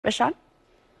Rashawn?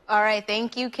 All right,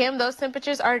 thank you, Kim. Those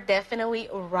temperatures are definitely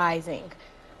rising.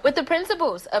 With the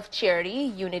principles of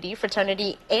charity, unity,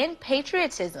 fraternity, and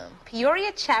patriotism,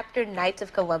 Peoria Chapter Knights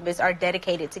of Columbus are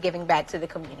dedicated to giving back to the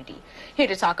community. Here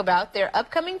to talk about their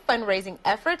upcoming fundraising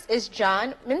efforts is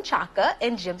John Menchaca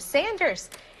and Jim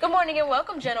Sanders. Good morning and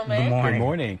welcome, gentlemen. Good morning. Good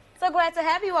morning. So glad to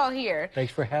have you all here.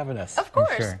 Thanks for having us. Of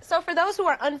course. Sure. So for those who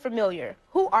are unfamiliar,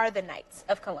 who are the Knights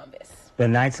of Columbus? The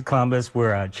Knights of Columbus,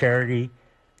 we're a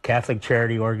Catholic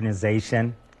charity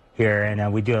organization here,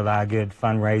 and we do a lot of good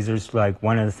fundraisers. Like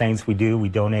one of the things we do, we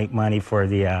donate money for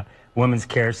the Women's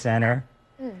Care Center,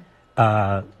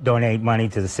 donate money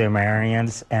to the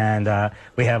Samarians, and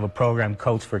we have a program,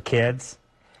 Coach for Kids,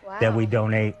 that we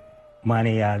donate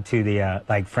money to the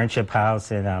like Friendship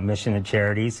House and Mission and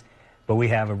Charities. But we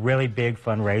have a really big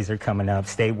fundraiser coming up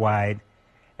statewide,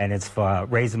 and it's for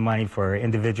raising money for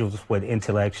individuals with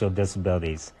intellectual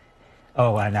disabilities.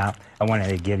 Oh, and I wanted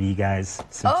to give you guys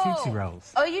some Tootsie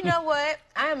Rolls. Oh, you know what?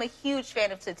 I am a huge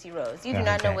fan of Tootsie Rolls. You do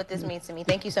not know what this means to me.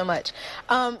 Thank you so much.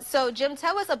 So, Jim,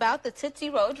 tell us about the Tootsie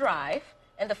Roll Drive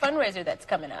and the fundraiser that's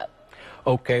coming up.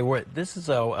 Okay, this is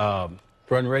a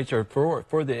fundraiser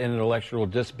for the Intellectual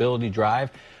Disability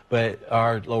Drive, but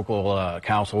our local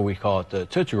council, we call it the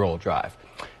Tootsie Roll Drive.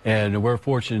 And we're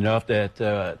fortunate enough that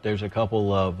there's a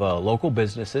couple of local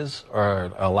businesses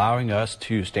are allowing us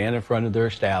to stand in front of their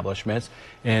establishments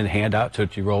and hand out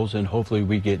Tootsie Rolls, and hopefully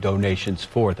we get donations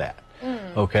for that.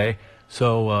 Okay,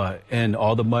 so and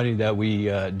all the money that we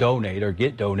donate or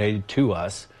get donated to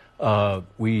us,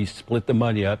 we split the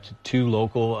money up to two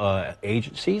local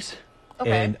agencies,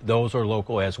 and those are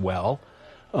local as well.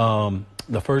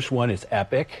 The first one is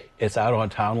Epic. It's out on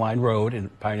Town Line Road in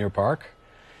Pioneer Park.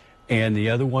 And the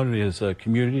other one is a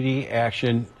Community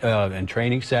Action and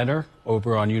Training Center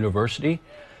over on University.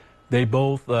 They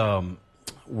both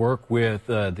work with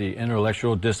the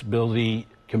intellectual disability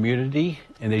community,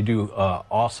 and they do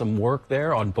awesome work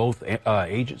there on both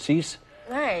agencies.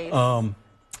 Nice.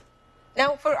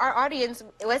 Now, for our audience,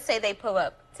 let's say they pull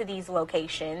up to these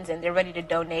locations and they're ready to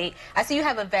donate. I see you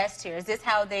have a vest here. Is this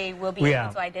how they will be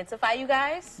able to identify you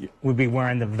guys? We'll be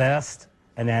wearing the vest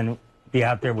and then be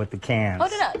out there with the cans.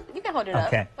 Hold it up. You can hold it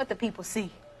up. Let the people see.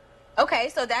 Okay,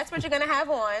 so that's what you're going to have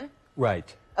on.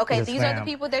 Right. Okay, Yes, these are the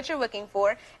people that you're looking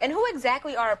for. And who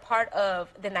exactly are a part of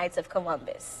the Knights of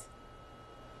Columbus?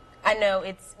 I know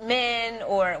it's men,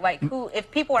 or like who,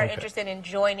 if people are interested in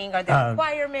joining, are there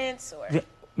requirements? Or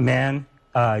Men,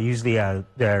 usually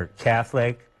they're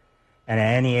Catholic, and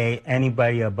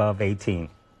anybody above 18.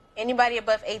 Anybody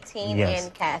above 18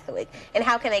 and Catholic. And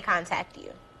how can they contact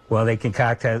you? Well, they can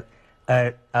contact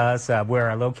us.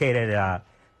 We're located at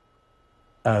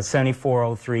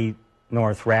 7403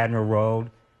 North Radnor Road.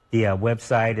 The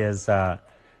website is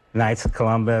Knights of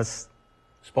Columbus.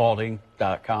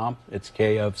 Spalding.com. It's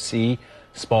K-of-C,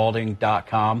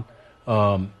 Spalding.com.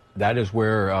 That is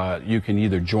where you can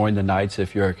either join the Knights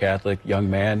if you're a Catholic young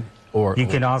man, or you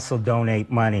can also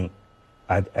donate money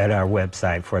at our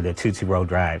website for the Tootsie Roll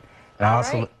Drive.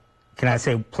 And can I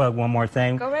say plug one more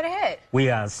thing? Go right ahead. We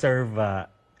serve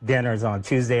dinners on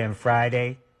Tuesday and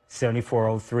Friday,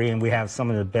 7403, and we have some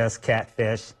of the best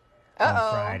catfish on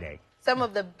Friday. Some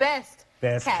of the best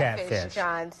catfish,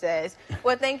 John says.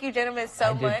 Well, thank you, gentlemen,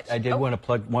 so much. I did want to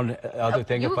plug one other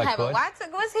thing, if I could. You have a lot to,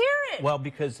 let's hear it. Well,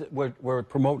 because we're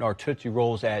promoting our Tootsie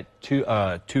Rolls at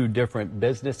two different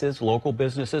businesses, local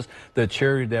businesses. The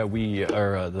charity that we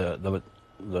are, the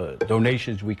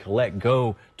donations we collect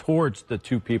go towards the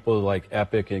two people like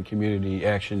Epic and Community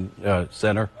Action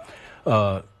Center.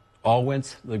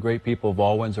 Alwyn's, the great people of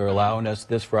Alwyn's, are allowing us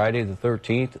this Friday the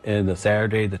 13th and the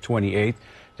Saturday the 28th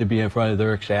to be in front of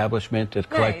their establishment to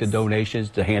collect the donations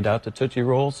to hand out the Tootsie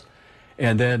Rolls.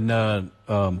 And then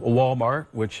Walmart,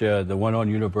 which the one on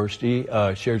University,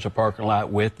 shares a parking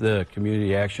lot with the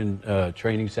Community Action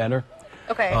Training Center.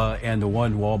 And the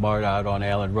one Walmart out on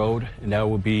Allen Road, and that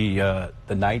will be the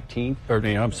 19th, or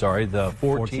I'm sorry, the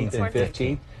 14th and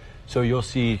 15th. So you'll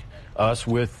see us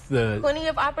with plenty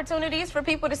of opportunities for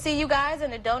people to see you guys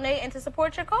and to donate and to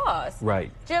support your cause.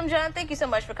 Right. Jim, John, thank you so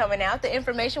much for coming out. The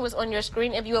information was on your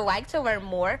screen if you would like to learn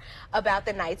more about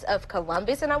the Knights of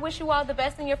Columbus, and I wish you all the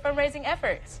best in your fundraising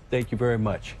efforts. Thank you very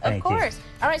much. Of course.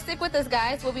 All right, stick with us,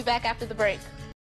 guys. We'll be back after the break.